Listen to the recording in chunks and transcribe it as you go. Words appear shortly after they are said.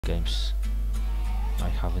games I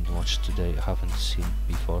haven't watched today, haven't seen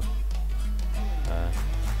before.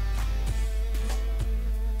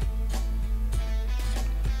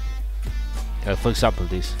 For example,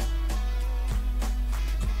 this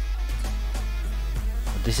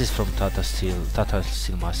is from Tata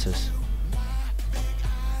Steel Masters.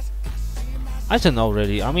 I don't know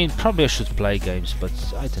really. I mean, probably I should play games, but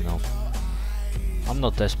I don't know. I'm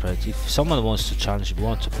not desperate. If someone wants to challenge me,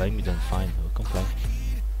 want to play me, then fine, we can play.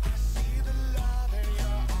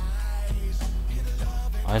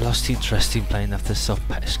 I lost interest in playing after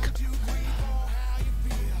Sopeshka.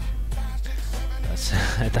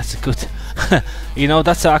 That's a good. You know,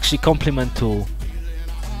 that's actually compliment to.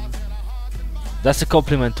 That's a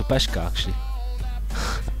compliment to Peshka actually.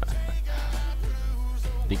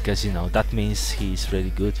 Because you know that means he's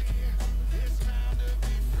really good.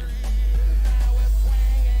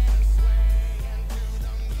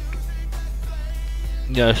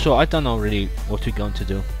 Yeah, so I don't know really what we're going to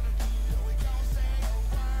do.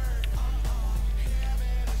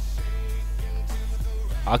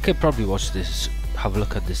 I could probably watch this, have a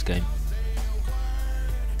look at this game.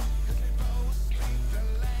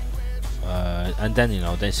 And then, you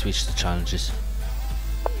know, then switch to challenges.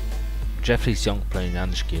 Xiong playing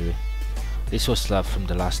Giri. This was from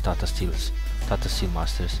the last Tata Steel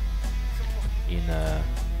Masters. In I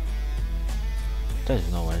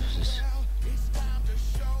don't know where is this.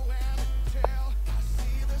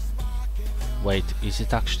 Wait, is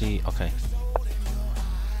it actually okay?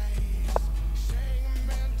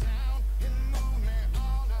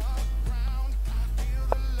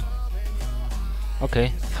 Okay,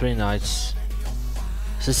 3 knights.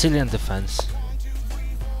 Sicilian defense.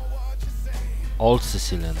 Old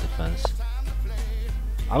Sicilian defense.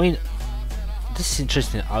 I mean, this is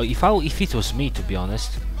interesting. If it was me, to be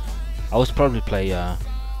honest, I would probably play.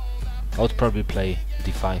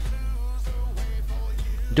 D5.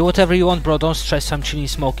 Do whatever you want, bro. Don't stress. I'm chilling,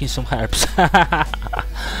 smoking some herbs. Yeah.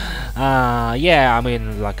 I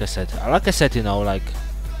mean, like I said, you know, like.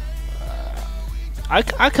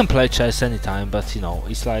 I can play chess anytime, but you know,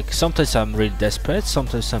 it's like sometimes I'm really desperate,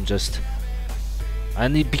 sometimes I'm just,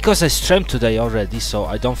 and because I streamed today already, so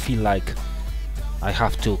I don't feel like I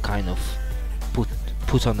have to kind of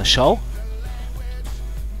put on a show,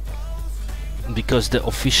 because the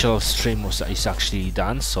official stream is actually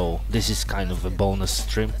done, so this is kind of a bonus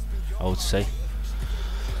stream, I would say.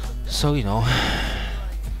 So you know,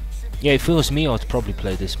 yeah, if it was me, I would probably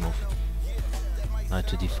play this move. Knight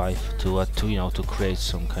to d5 to you know, to create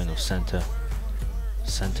some kind of center.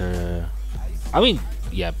 I mean,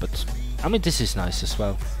 yeah, but I mean this is nice as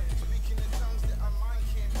well.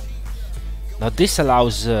 Now this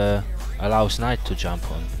allows knight to jump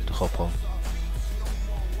on, to hop on.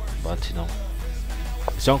 But you know,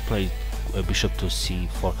 Xiong played bishop to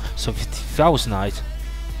c4. So if I was knight,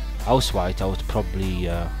 I was white, I would probably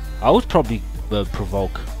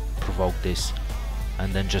provoke this,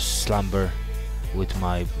 and then just slumber with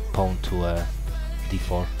my pawn to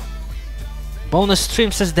d4. Bonus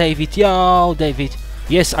stream, says David. Yo, David.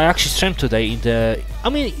 Yes, I actually streamed today in the. I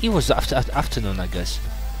mean, it was afternoon, I guess.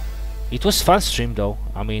 It was fun stream though.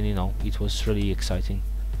 I mean, you know, it was really exciting.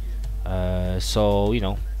 So you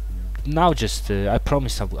know, now just I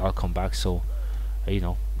promise I'll come back. So you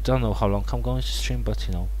know, don't know how long I'm going to stream, but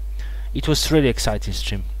you know, it was really exciting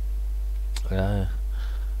stream. A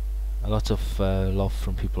lot of love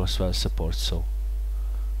from people as well, support. So.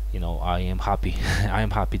 You know, I am happy. I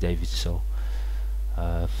am happy, David. So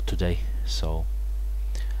today, so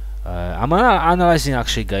I'm analyzing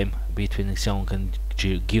actually game between Xiong and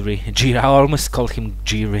Giri. I almost called him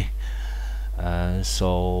Giri.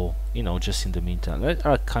 So you know, just in the meantime,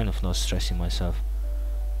 I'm kind of not stressing myself.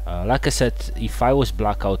 Like I said, if I was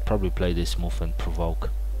black, I would probably play this move and provoke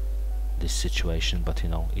this situation. But you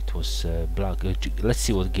know, it was black. Let's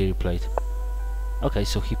see what Giri played. Okay,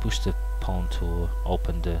 so he pushed the pawn to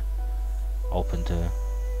open the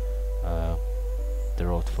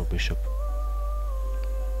road for bishop.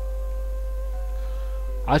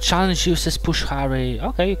 I'll challenge you, says Push Harry.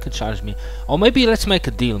 Okay, you can challenge me, or maybe let's make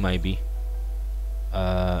a deal. Maybe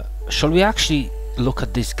shall we actually look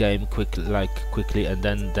at this game quickly, and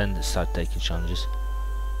then start taking challenges?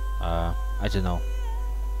 I don't know.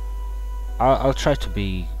 I'll try to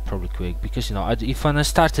be probably quick, because you know, if when I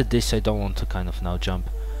started this, I don't want to kind of now jump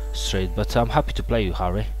straight, but I'm happy to play you,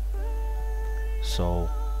 Harry. So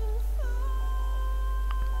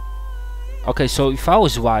okay, so if I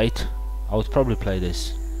was white, I would probably play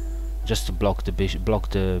this just to block the bishop, block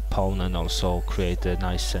the pawn, and also create a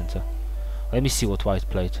nice center. Let me see what white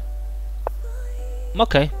played.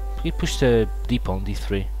 Okay, he pushed the d pawn,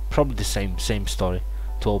 d3, probably the same story,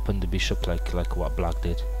 to open the bishop like what black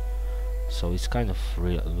did. So it's kind of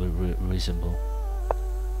reasonable.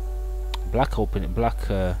 Black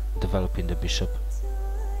developing the bishop.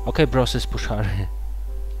 Okay, bro, says push hard.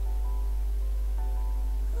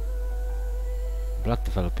 Black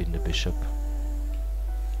developing the bishop.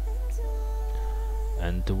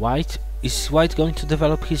 And the white, is white going to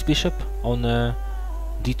develop his bishop on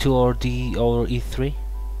d2 or e3?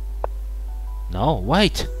 No,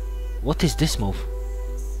 white. What is this move?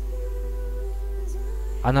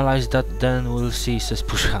 Analyze that, then we'll see, says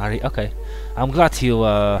Pushari. Okay, I'm glad you,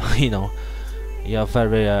 you know, you're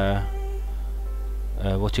very,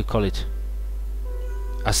 what you call it,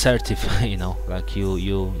 assertive. You know, like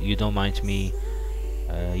you don't mind me.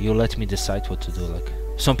 You let me decide what to do. Like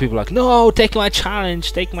some people are like, no, take my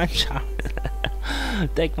challenge, take my challenge,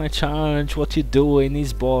 take my challenge. What you doing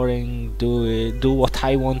is boring. Do it. Do what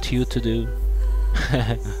I want you to do.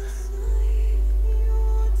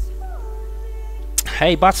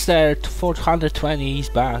 Hey, Batster 420, he's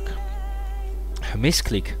back.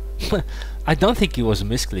 Misclick. I don't think it was a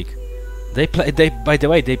misclick. By the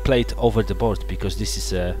way, they played over the board because this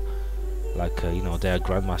is you know, they are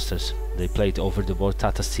grandmasters. They played over the board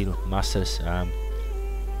Tata Steel Masters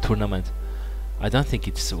tournament. I don't think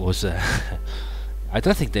it was. I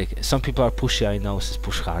don't think they. Some people are pushy. I know, says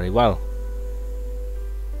Push Harry. Well,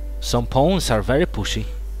 some pawns are very pushy,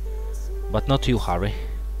 but not you, Harry.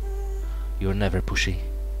 You're never pushy.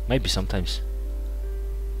 Maybe sometimes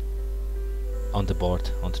on the board,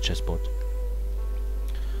 on the chessboard.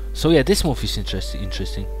 So yeah, this move is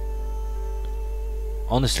interesting.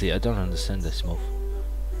 Honestly, I don't understand this move.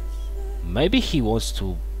 Maybe he wants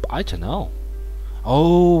to, I don't know.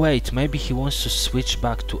 Oh wait, maybe he wants to switch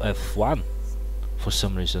back to f1 for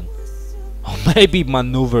some reason. Or maybe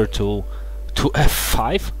maneuver to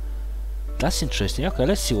f5. That's interesting. Okay,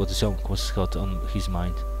 let's see what Xiong was got on his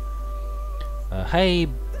mind. Hey,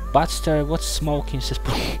 Batster, what's smoking? Says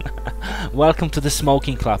welcome to the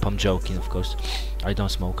smoking club. I'm joking, of course. I don't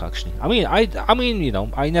smoke actually. I mean, you know,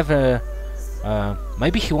 I never.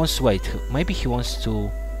 Maybe he wants to wait. Maybe he wants to.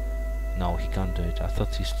 No, he can't do it. I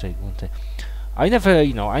thought he straight wanted. I never,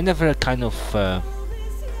 you know, I never kind of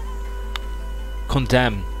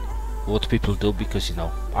condemn what people do because, you know,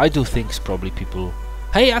 I do things probably people.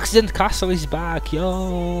 Hey, Accident Castle is back,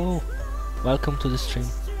 yo! Welcome to the stream.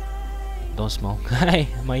 Don't smoke. Hey,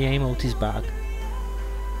 my emote is back.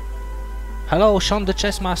 Hello, Xiong the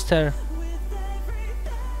Chess Master.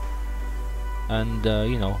 And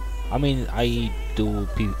you know, I mean, I do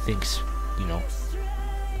things, you know.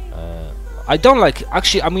 I don't like.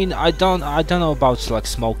 Actually, I mean, I don't know about like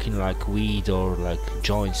smoking like weed or like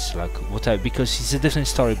joints, like whatever, because it's a different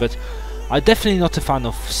story. But I'm definitely not a fan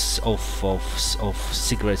of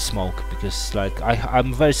cigarette smoke because like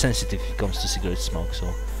I'm very sensitive if it comes to cigarette smoke.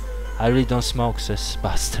 So I really don't smoke, says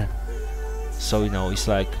Buster. So you know, it's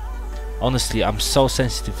like honestly, I'm so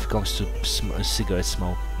sensitive if it comes to cigarette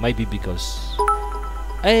smoke. Maybe because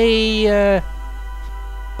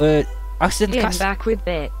accident back with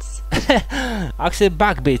bits. Accident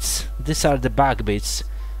back bits. These are the back bits.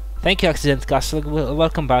 Thank you, Accident Castle.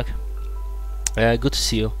 Welcome back. Good to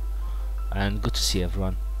see you, and good to see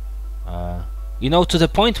everyone. You know, to the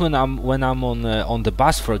point when I'm on the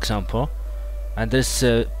bus, for example, and there's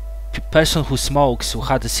a person who smokes, who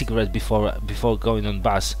had a cigarette before going on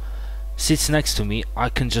bus, sits next to me. I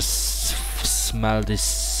can just smell this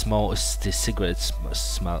cigarette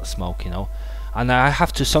smoke, you know. And I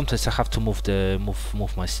have to sometimes move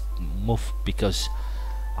because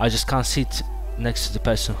I just can't sit next to the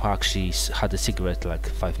person who actually had a cigarette like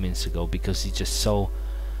 5 minutes ago because it's just so.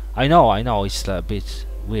 I know it's a bit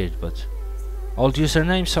weird, but old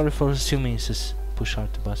username. Sorry for assuming. Says push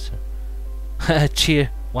hard to Buster. Cheer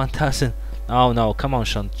 1000. Oh no, come on,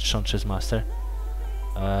 Xiong Chess Master.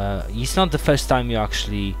 It's not the first time you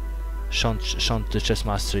actually. Xiong the Chess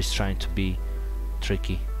Master is trying to be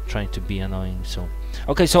tricky, trying to be annoying. So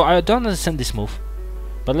okay, so I don't understand this move,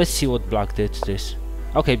 but let's see what black did this.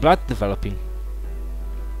 Okay, black developing.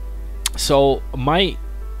 So my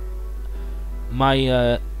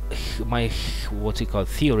what you call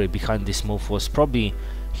theory behind this move was probably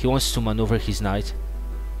he wants to maneuver his knight,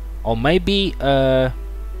 or maybe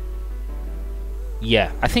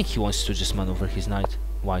yeah, I think he wants to just maneuver his knight.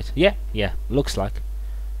 White, yeah, looks like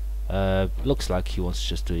he wants to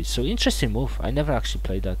just do it. So interesting move. I never actually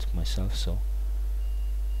played that myself, so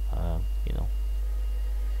you know,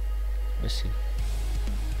 let's see.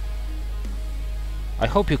 I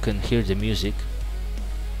hope you can hear the music.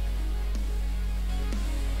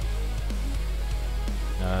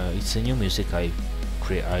 It's a new music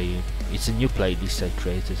it's a new playlist I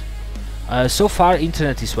created. So far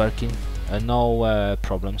internet is working, no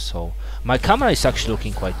problems. So my camera is actually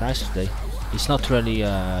looking quite nice today. It's not really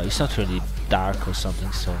dark or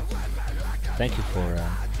something. So thank you for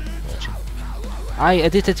watching. I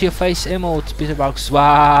edited your face emote, Peterbox.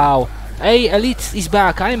 Wow. Hey, Elite is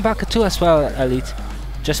back. I'm back too as well, Elite.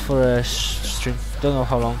 Just for a stream. Don't know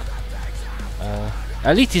how long.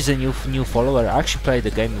 Elite is a new follower. I actually played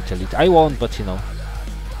the game with Elite. I won, but you know,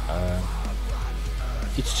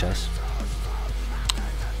 it's chess.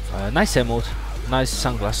 Nice emote, nice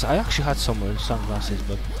sunglasses. I actually had some sunglasses,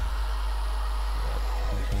 but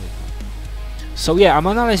so yeah, I'm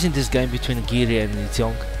analyzing this game between Giri and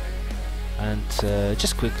Xiong, and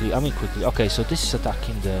just quickly. Okay, so this is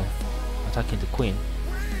attacking the queen.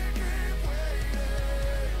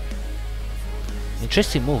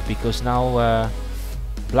 Interesting move, because now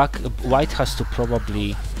white has to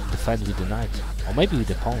probably defend with the knight, or maybe with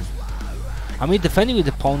the pawn. I mean, defending with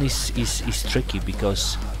the pawn is tricky,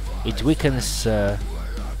 because it weakens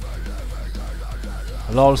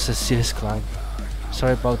lol, says serious climb.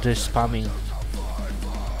 Sorry about the spamming.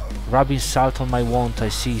 Rubbing salt on my wand, I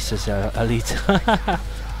see, says Elite.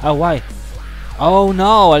 Oh, why? Oh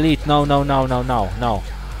no, Elite, no.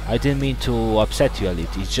 I didn't mean to upset you,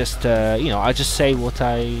 Elite. It's just you know, I just say what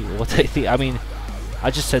I think. I mean,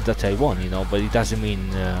 I just said that I won, you know, but it doesn't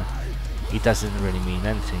mean it doesn't really mean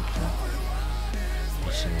anything, you know.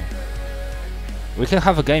 We can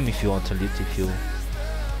have a game if you want, Elite, if you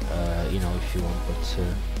you know, if you want, but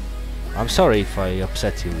I'm sorry if I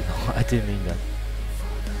upset you, you know. I didn't mean that.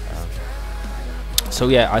 So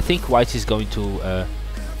yeah, I think white is going to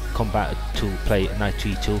come back to play knight to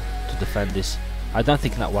e2 to defend this. I don't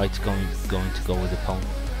think that white's going to go with the pawn.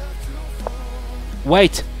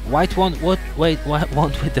 Wait, white won't. What? Wait, white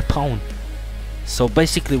won't with the pawn. So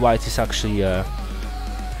basically, white is actually yeah,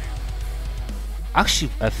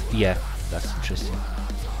 that's interesting.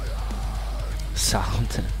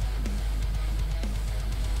 Sound.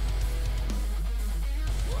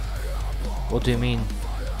 What do you mean?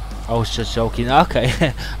 I was just joking.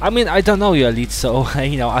 Okay. I mean, I don't know you, Elite, so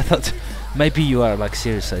you know, I thought maybe you are like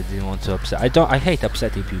serious. I didn't want to upset. I hate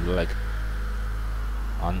upsetting people. Like,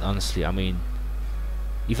 honestly, I mean,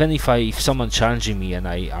 even if someone challenging me and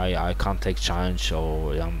I can't take challenge,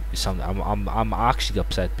 or I'm actually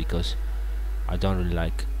upset, because I don't really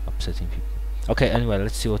like upsetting people. Okay. Anyway,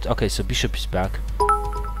 let's see what. Okay, so bishop is back.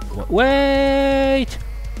 Wait.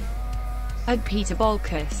 At Peter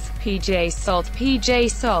Bolkus, PJ Salt.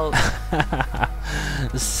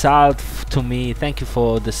 Salt to me. Thank you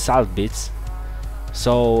for the salt bits.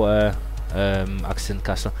 So accent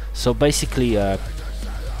castle. So basically,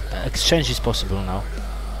 exchange is possible now.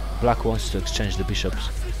 Black wants to exchange the bishops,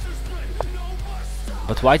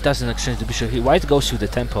 but white doesn't exchange the bishop. White goes with the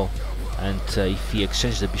tempo, and if he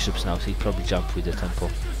exchanges the bishops now, he'd probably jump with the tempo,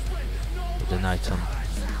 with the knight on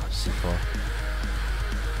c4.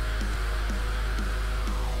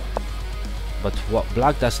 But what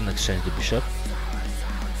black doesn't exchange the bishop.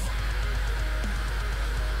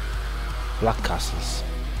 Black castles.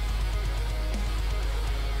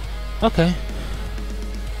 Okay.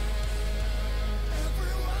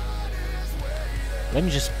 Let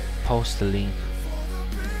me just post the link.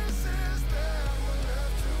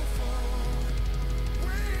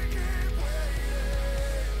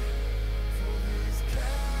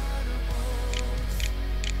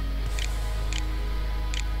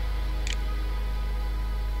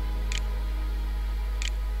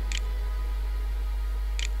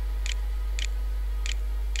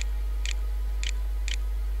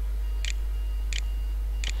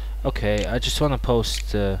 Okay, I just want to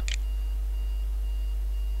post a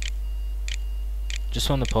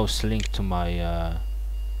link to my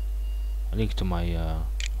link to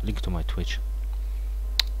my Twitch.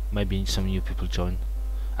 Maybe some new people join.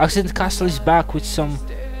 Accent Castle is back with some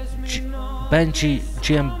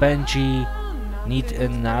GM Benji need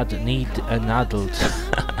an adult.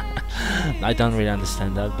 I don't really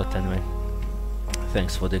understand that, but anyway,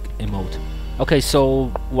 thanks for the emote. Okay,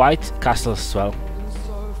 so white castle as well.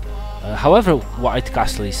 However, white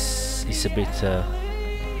castle is a bit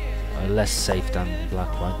less safe than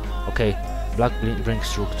black one. Okay, black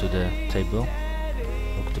brings rook to the table.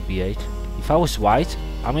 Rook to b8. If I was white,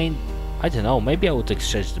 I mean, I don't know, maybe I would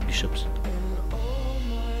exchange the bishops.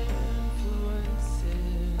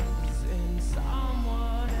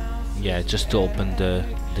 Yeah, just to open the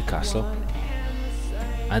castle.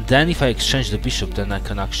 And then if I exchange the bishop, then I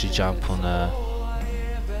can actually jump on a...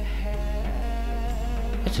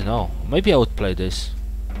 I don't know, maybe I would play this.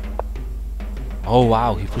 Oh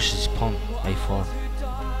wow, he pushes his pawn, a4.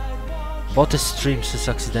 Bought a stream, says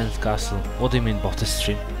accident castle. What do you mean bought a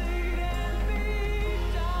stream?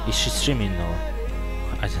 Is she streaming or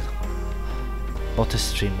I don't know. Bot a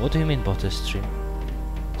stream. What do you mean bot a stream?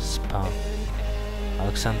 Spam.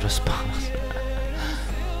 Alexandra spam.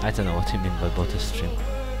 I don't know what you mean by bot a stream.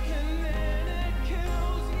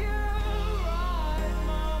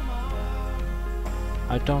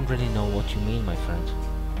 I don't really know what you mean, my friend.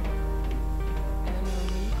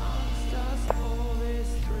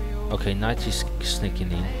 Okay, Knight is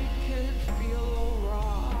sneaking in.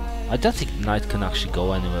 I don't think Knight can actually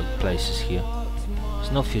go anywhere places here.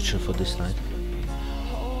 There's no future for this Knight.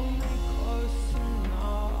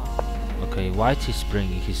 Okay, White is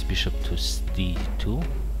bringing his bishop to d2.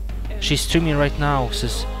 She's streaming right now,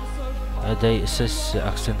 says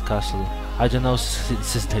Accent Castle. I don't know,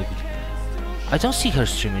 says David. I don't see her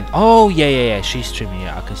streaming. Oh yeah, she's streaming.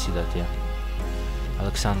 Yeah, I can see that. Yeah,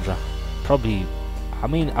 Alexandra, probably. I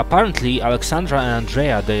mean, apparently Alexandra and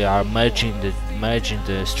Andrea, they are merging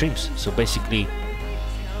the streams. So basically,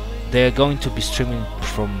 they are going to be streaming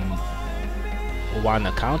from one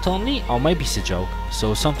account only, or maybe it's a joke.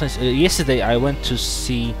 So sometimes, yesterday I went to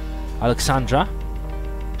see Alexandra.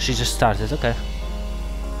 She just started. Okay.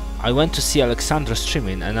 I went to see Alexandra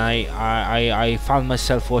streaming, and I found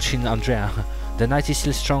myself watching Andrea. The Knight is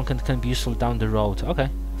still strong and can be useful down the road. Okay.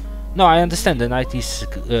 No, I understand. The Knight is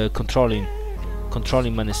controlling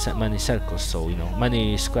many circles, so you know,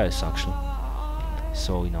 many squares actually.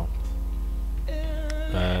 So you know,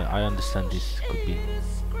 I understand this could be.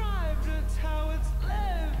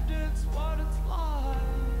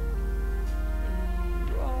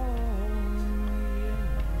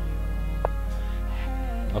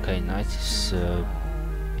 Okay, Knight is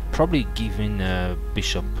probably giving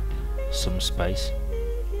Bishop some space.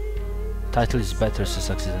 Title is better, says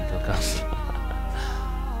Accidental Castle.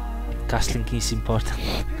 Castling is important.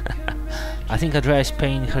 I think Andrea is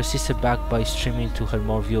paying her sister back by streaming to her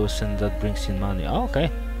more viewers, and that brings in money. Oh,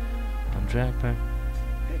 okay. Andrea,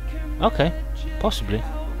 okay, possibly.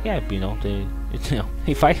 Yeah, you know,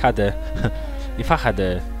 if I had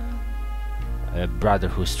a brother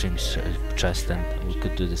who streams chess, then we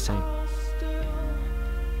could do the same.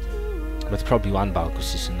 But probably one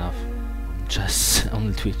Balkus is enough. Chess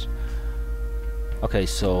on Twitch. Okay,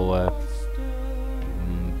 so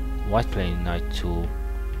White playing Knight to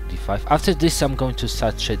d5. After this, I'm going to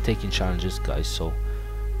start taking challenges, guys. So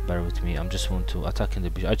bear with me. I just want to attack in the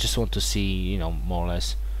bishop. I just want to see, you know, more or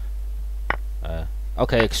less.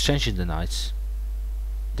 Okay, exchanging the knights.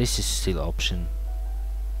 This is still option.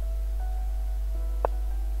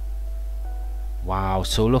 Wow,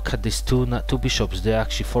 so look at these two bishops. They're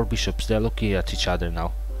actually 4 bishops. They're looking at each other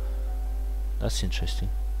now. That's interesting.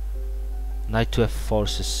 Knight to f4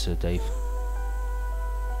 says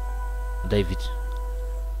David.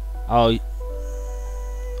 Oh,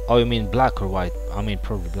 you mean black or white? I mean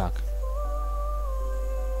probably black.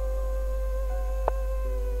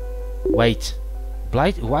 Wait,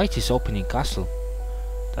 white is opening castle.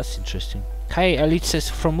 That's interesting. Hey, Elite says,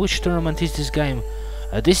 from which tournament is this game?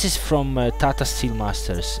 This is from Tata Steel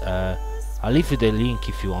Masters. I'll leave you the link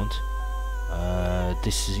if you want.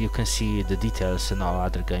 This is, you can see the details and all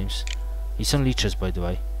other games. It's on Leeches, by the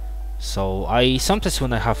way. So I sometimes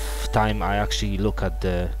when I have time, I actually look at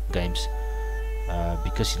the games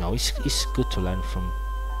because you know it's good to learn from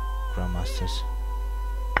grandmasters.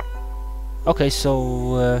 Okay,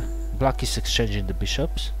 so black is exchanging the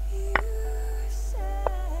bishops.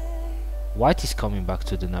 White is coming back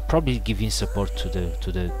to the knight, probably giving support to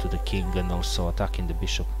the king and also attacking the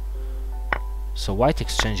bishop. So white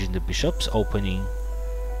exchanging the bishops, opening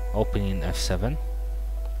f7.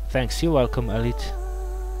 Thanks, you're welcome, Elite.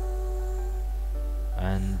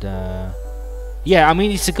 And yeah, I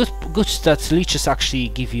mean it's a good that Leeches actually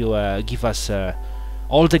give us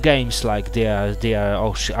all the games, like they are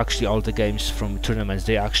actually all the games from tournaments.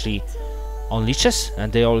 They actually on Leeches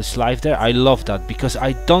and they always live there. I love that because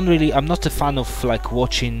I'm not a fan of like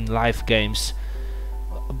watching live games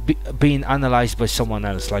being analyzed by someone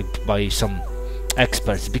else, like by some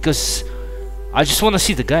experts, because I just want to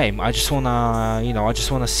see the game. I just want to, you know, I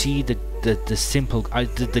just want to see the simple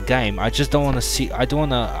the game. I just don't want to see. I don't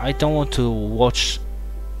want to watch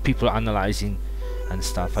people analyzing and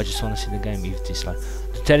stuff. I just want to see the game. If this like,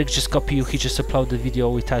 did Eric just copy you? He just uploaded the video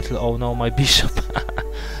with title "Oh no, my bishop."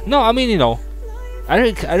 No, I mean, you know,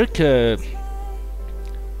 Eric.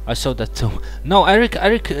 I saw that too. No, Eric.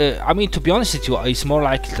 I mean, to be honest with you, it's more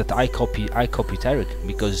likely that I copied Eric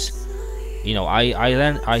because, you know, I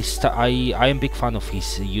am big fan of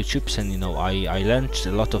his YouTubes, and you know, I learned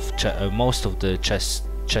a lot of most of the chess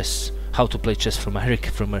how to play chess from Eric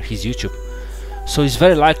from his YouTube. So it's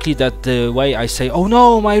very likely that the way I say "oh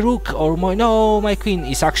no, my rook" or my queen"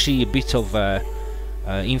 is actually a bit of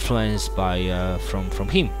influenced by from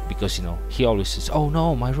him, because you know he always says, "Oh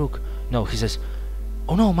no, my rook." No, he says,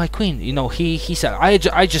 "Oh no, my queen." You know, he said, I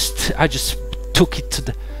just took it to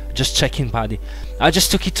the, just checking, buddy. I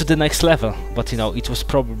just took it to the next level, but you know, it was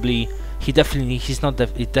probably he definitely is not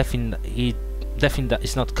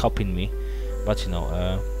copying me, but you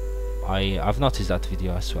know, I've noticed that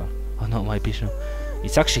video as well. Oh no, my bishop.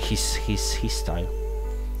 It's actually his style.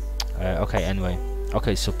 Okay, anyway.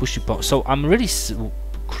 Okay, so push your pawn. So I'm really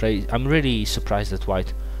I'm really surprised that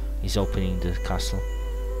white is opening the castle,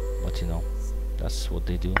 but you know, that's what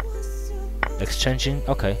they do. Exchanging.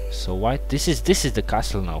 Okay, so white. This is the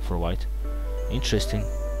castle now for white. Interesting,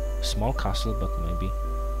 small castle, but maybe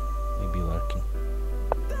working.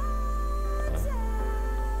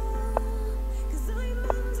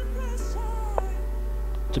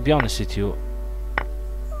 To be honest with you.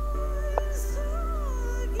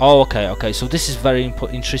 Oh, okay. So this is very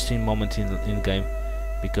interesting moment in the game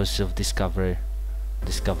because of discovery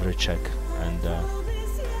check, and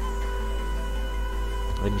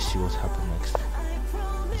let me see what happened next.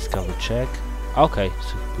 Discovery check. Okay,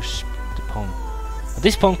 so push the pawn.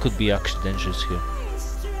 This pawn could be actually dangerous here,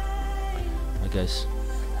 I guess.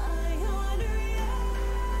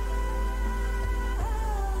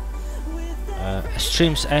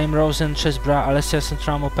 Streams Aim, Rosen, Chesbra, Alessia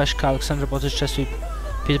Centramo, Peszka, Alexander Botis, Cheswip,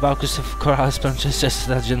 Peter Balkus of Coral Sperm, Chess,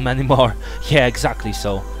 and many more. Yeah, exactly.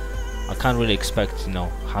 So I can't really expect, you know,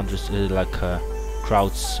 hundreds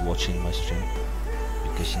crowds watching my stream,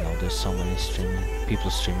 because you know there's so many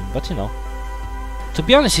people streaming. But you know, to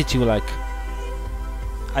be honest with you, like,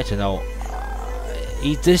 I don't know,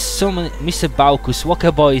 there's so many. Mr. Balkus,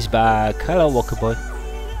 Walker Boy is back. Hello, Walker Boy.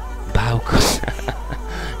 Balkus.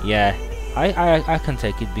 Yeah. I can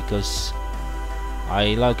take it because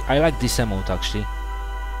I like this emote actually,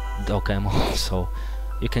 the OK emote. So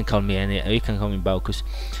you can call me Balkus.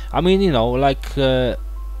 I mean, you know, like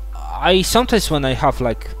I sometimes, when I have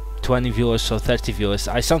like 20 viewers or 30 viewers,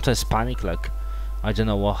 I sometimes panic, like I don't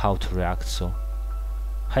know how to react. So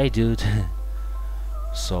hey dude.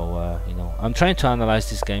 So you know, I'm trying to analyze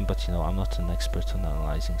this game, but you know, I'm not an expert on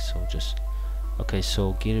analyzing. So just okay.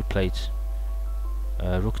 So Giri played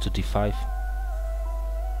rook to d5,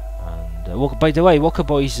 and by the way,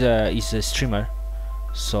 Walkerboy is a streamer,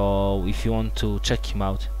 so if you want to check him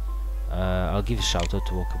out, I'll give a shout out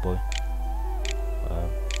to Walkerboy.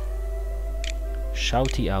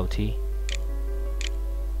 Shouty outy,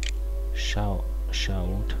 shout.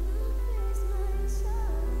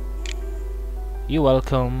 You're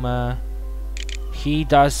welcome. He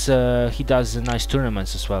does nice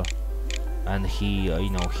tournaments as well, and he you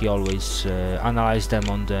know, he always analyze them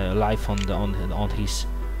on the live on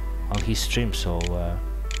his stream. So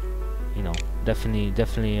you know, definitely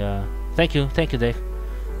thank you Dave,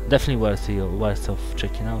 definitely worth of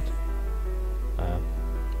checking out.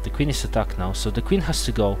 The queen is attacked now, so the queen has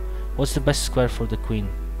to go. What's the best square for the queen?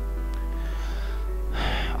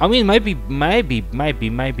 I mean, maybe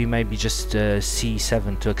just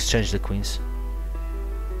c7 to exchange the queens.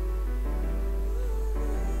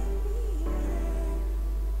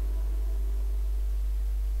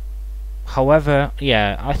 However,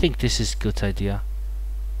 yeah, I think this is a good idea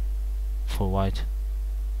for white.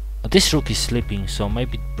 This rook is sleeping, so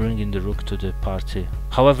maybe bringing the rook to the party.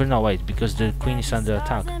 However, no, wait, because the queen is under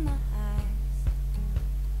attack.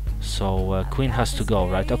 So queen has to go,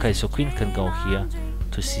 right? Okay, so queen can go here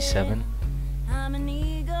to c7.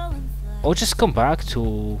 Or just come back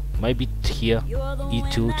to maybe here,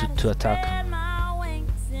 e2 to attack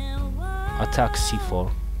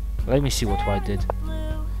c4. Let me see what white did.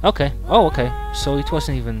 Okay, oh okay, so it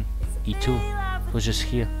wasn't even e2, it was just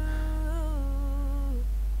here.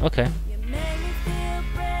 Okay.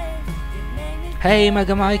 Hey,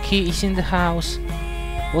 Mega Mikey is in the house.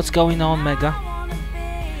 What's going on, Mega?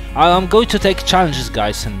 I'm going to take challenges,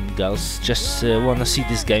 guys and girls. Just wanna see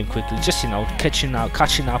this game quickly. Just, you know, catching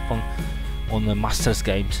up on the Masters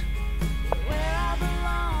games.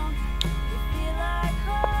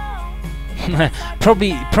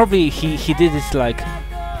 probably he did it like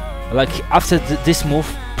after this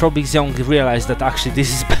move. Probably Xiong realized that actually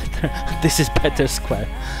this is better. This is better square.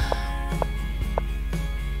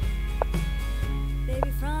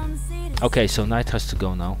 Okay, so knight has to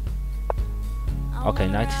go now. Okay,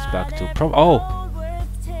 knight is back to oh,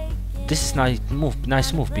 this is nice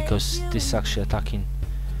move because this is actually attacking.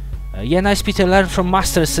 Yeah, nice, Peter. Learn from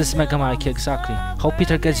Masters, says Mega Mike. Exactly. Hope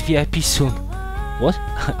Peter gets VIP soon. What?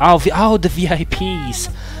 Oh, the VIPs.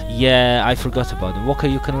 Yeah, I forgot about it. Walker,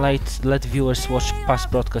 you can let viewers watch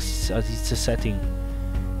past broadcasts as it's a setting.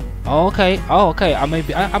 Oh, okay. Oh, okay. I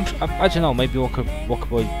don't know. Maybe Walker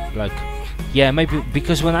Boy like Yeah, maybe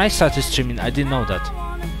because when I started streaming, I didn't know that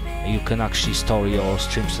you can actually store your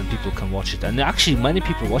streams and people can watch it. And actually, many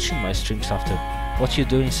people watching my streams after. What you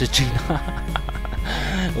doing, says Gina?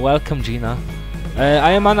 Welcome, Gina.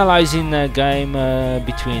 I am analyzing a game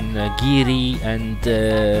between Giri and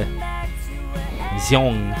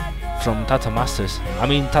Xiong from Tata Masters. I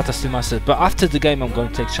mean Tata Steel Masters. But after the game, I'm going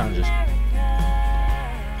to take challenges.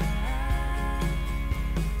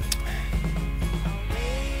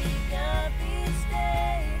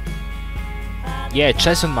 Yeah,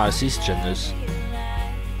 chess on Mars is generous.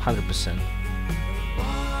 100%.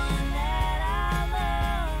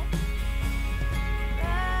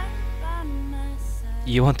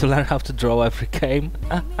 You want to learn how to draw every game?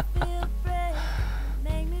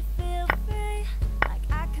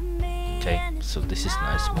 Okay, so this is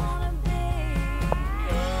nice move.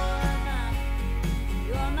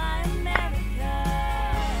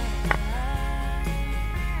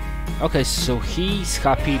 Okay, so he's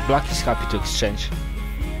happy, Black is happy to exchange.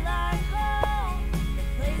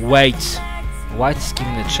 Wait, White is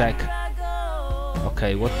giving a check.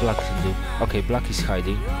 Okay, what Black can do? Okay, Black is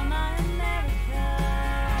hiding.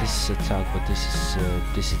 This is attack, but this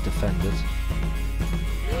is defended.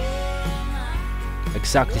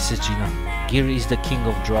 Exactly, says Gina. Giri is the king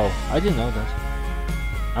of draw. I didn't know that.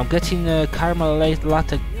 I'm getting caramel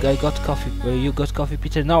latte. I got coffee. You got coffee,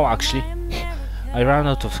 Peter? No, actually. I ran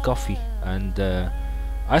out of coffee and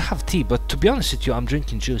I have tea, but to be honest with you, I'm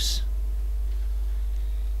drinking juice.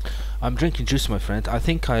 I'm drinking juice, my friend. I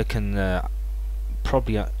think I can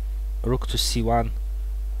probably rook to c1,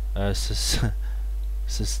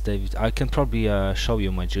 says David. I can probably show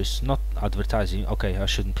you my juice, not advertising. Okay, I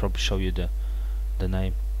shouldn't probably show you the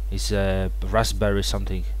name. It's raspberry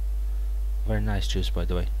something. Very nice juice, by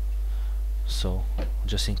the way. So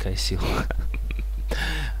just in case you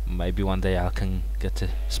maybe one day I can get a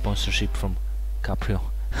sponsorship from Caprio.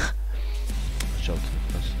 Joking,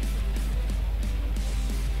 of course.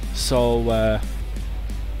 So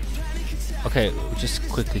okay, just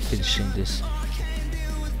quickly finishing this.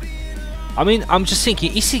 I mean, I'm just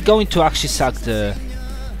thinking, is he going to actually sack the?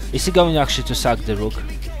 Is he going actually to sack the rook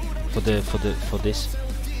for this?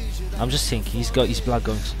 I'm just thinking, is Black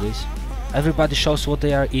going to do this? Everybody shows what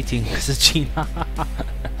they are eating, says Gina.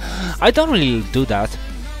 I don't really do that.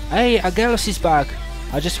 Hey, Agelos is back.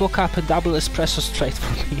 I just woke up and double espresso straight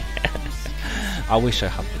for me. I wish I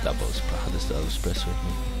had the double espresso with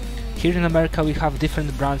me. Here in America we have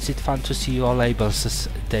different brands. It's fun to see all labels, says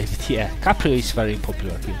David. Yeah, Caprio is very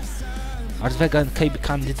popular here. Art Vega and KB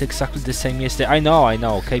Khan did exactly the same yesterday. I know.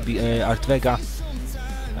 KB Art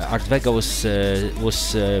Vega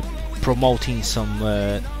was promoting some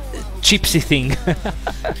chipsy thing.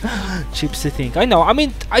 Chipsy thing. I know. I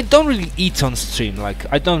mean, I don't really eat on stream.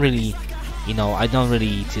 Like, I don't really eat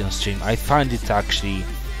on stream. I find it actually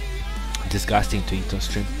disgusting to eat on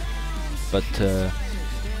stream. But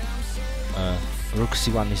Rook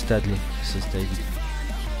C1 is deadly, says David.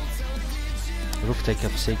 Rook take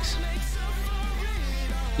F6.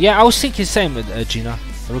 Yeah, I was thinking same, Gina.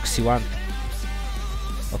 Rook C1.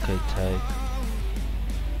 Okay, take.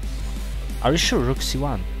 Are you sure Rook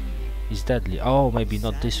C1 is deadly? Oh, maybe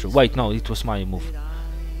not this rook. Wait, no, it was my move.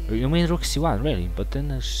 You mean Rook C1, really? But then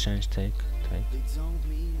exchange, take.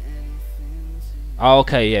 Oh,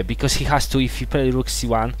 okay, yeah, because he has to. If you play Rook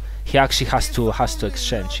C1, he actually has to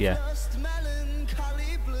exchange. Yeah.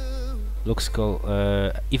 Looks cool.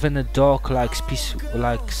 Even a dog likes peace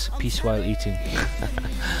while eating.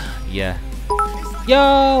 Yeah.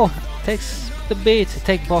 Yo, takes the bait.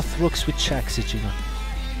 Take both rooks with checks, you know.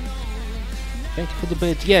 Thank you for the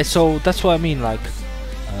bait. Yeah, so that's what I mean. Like,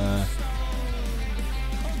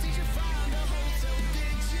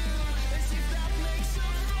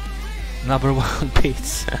 number one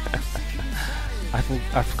beats. I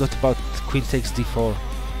forgot about Queen takes D4.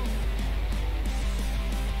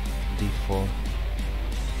 D4.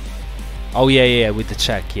 Oh yeah, with the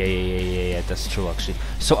check. Yeah. That's true actually.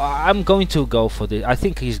 So I'm going to go for the. I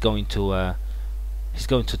think he's going to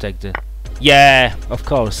take the. Yeah, of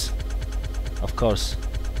course.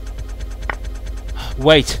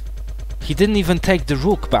 Wait, he didn't even take the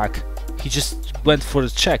rook back. He just went for the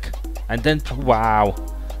check, and then wow,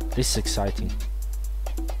 this is exciting.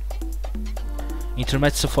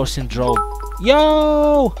 Intermezzo forcing draw.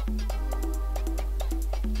 Yo!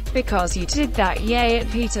 Because you did that, yay at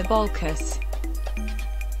Peter Bolkus.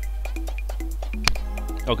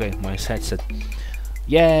 Okay, my headset.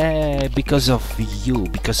 Yeah, because of you,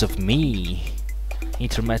 because of me.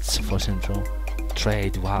 Intermezzo forcing draw.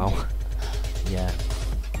 Trade, wow. Yeah.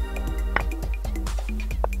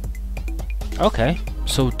 Okay,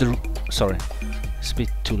 so the It's a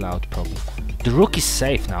bit too loud, probably. The rook is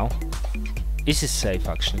safe now. Is it safe,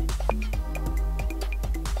 actually?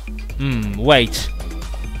 Wait.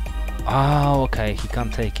 Oh, okay, he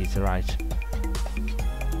can't take it, right.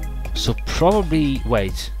 So probably,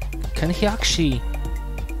 wait. Can he actually...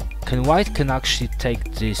 Can white can actually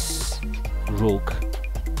take this rook?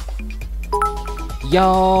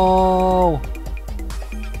 Yo!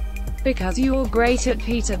 Because you're great at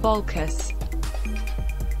Peter Bolkus.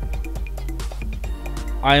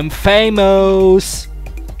 I am famous!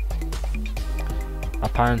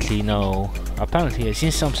 Apparently no. Apparently yes,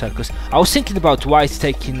 in some circles. I was thinking about white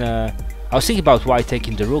taking the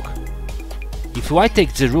rook. If white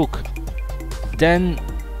takes the rook, then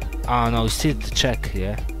no, it's still the check,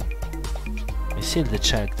 yeah. It's still the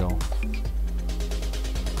check though.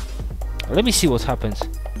 Let me see what happens.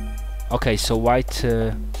 Okay, so white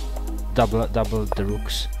double the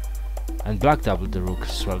rooks, and black double the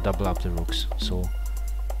rooks as well, double up the rooks. So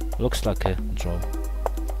looks like a draw.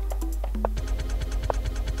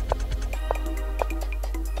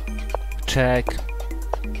 Check.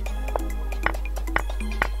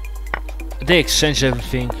 They exchange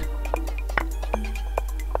everything.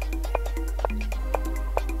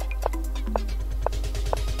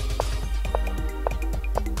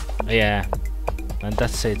 Yeah, and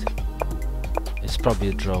that's it. It's probably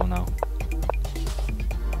a draw now.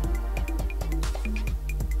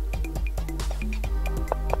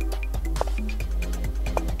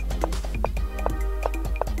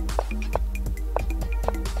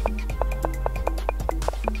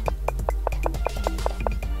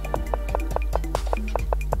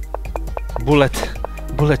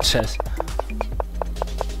 Bullet chess.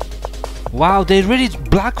 Wow,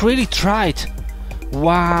 black really tried.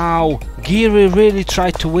 Wow, Giri really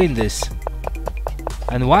tried to win this.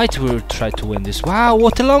 And white will try to win this. Wow,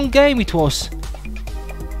 what a long game it was.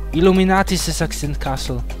 Illuminati's a Saxon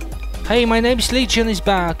castle. Hey, my name's Legion is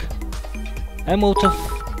back. I'm out of...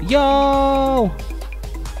 Yo!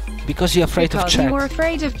 Because you're afraid of check. You're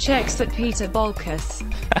afraid of checks at Peter Bolkus.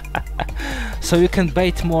 So you can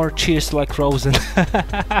bait more cheers like Rosen.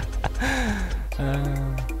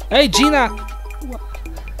 Hey, Gina!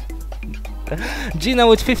 Gina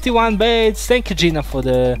with 51 baits. Thank you, Gina, for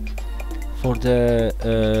the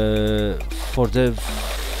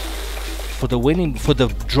winning, for the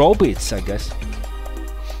draw bits, I guess.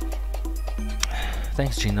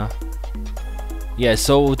 Thanks, Gina. Yeah,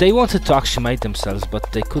 so they wanted to actually mate themselves,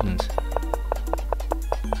 but they couldn't.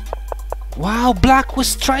 Wow, black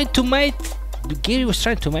was trying to mate. Giri was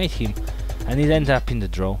trying to mate him, and it ended up in the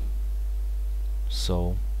draw.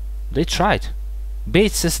 So they tried.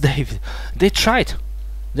 Bates says David. They tried.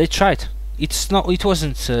 They tried. It's not. It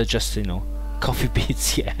wasn't just, you know, coffee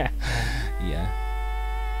beats. Yeah, yeah.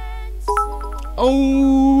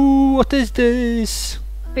 Oh, what is this?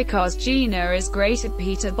 Because Gina is great at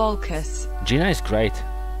Peter Bolkus. Gina is great.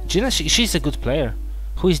 Gina, she's a good player.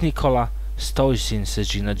 Who is Nicola Stoicin, says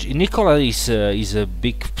Gina. Nicola is a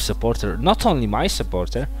big supporter. Not only my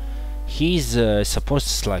supporter. He's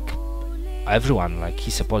supports like everyone. Like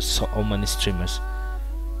he supports so many streamers.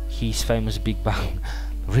 He's famous, big bang,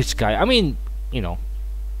 rich guy. I mean, you know,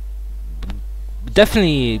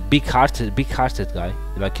 definitely big-hearted guy.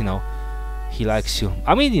 Like, you know, he likes you.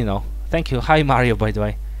 I mean, you know. Thank you. Hi Mario, by the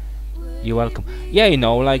way. You're welcome. Yeah, you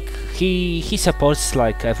know, like he supports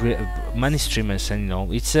like many streamers, and you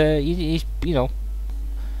know, it's you know,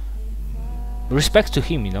 respect to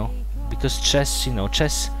him, you know, because chess, you know,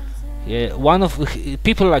 chess. One of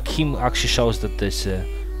people like him actually shows that this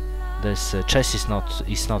chess is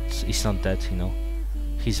not dead, you know.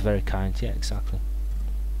 He's very kind. Yeah, exactly.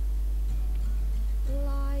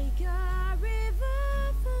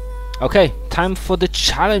 Okay, time for the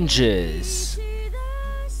challenges.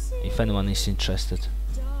 If anyone is interested.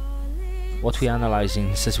 What we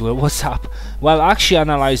analyzing? Says, well, what's up? Well, I actually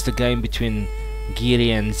analyzed the game between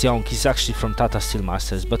Giri and Xiong. He's actually from Tata Steel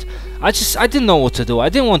Masters, but I didn't know what to do. I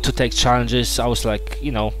didn't want to take challenges. I was like,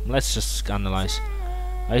 you know, let's just analyze.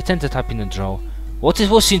 I ended up in a draw. What it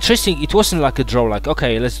was interesting, it wasn't like a draw, like,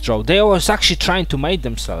 okay, let's draw. They was actually trying to mate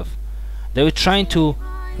themselves. They were trying to,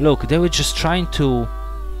 look, they were just trying to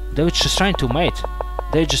mate.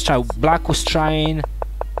 They just try. Black was trying,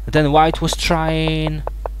 then white was trying.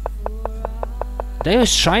 They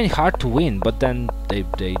was trying hard to win, but then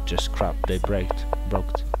they just crap. They broke.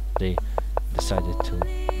 They decided to,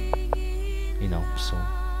 you know. So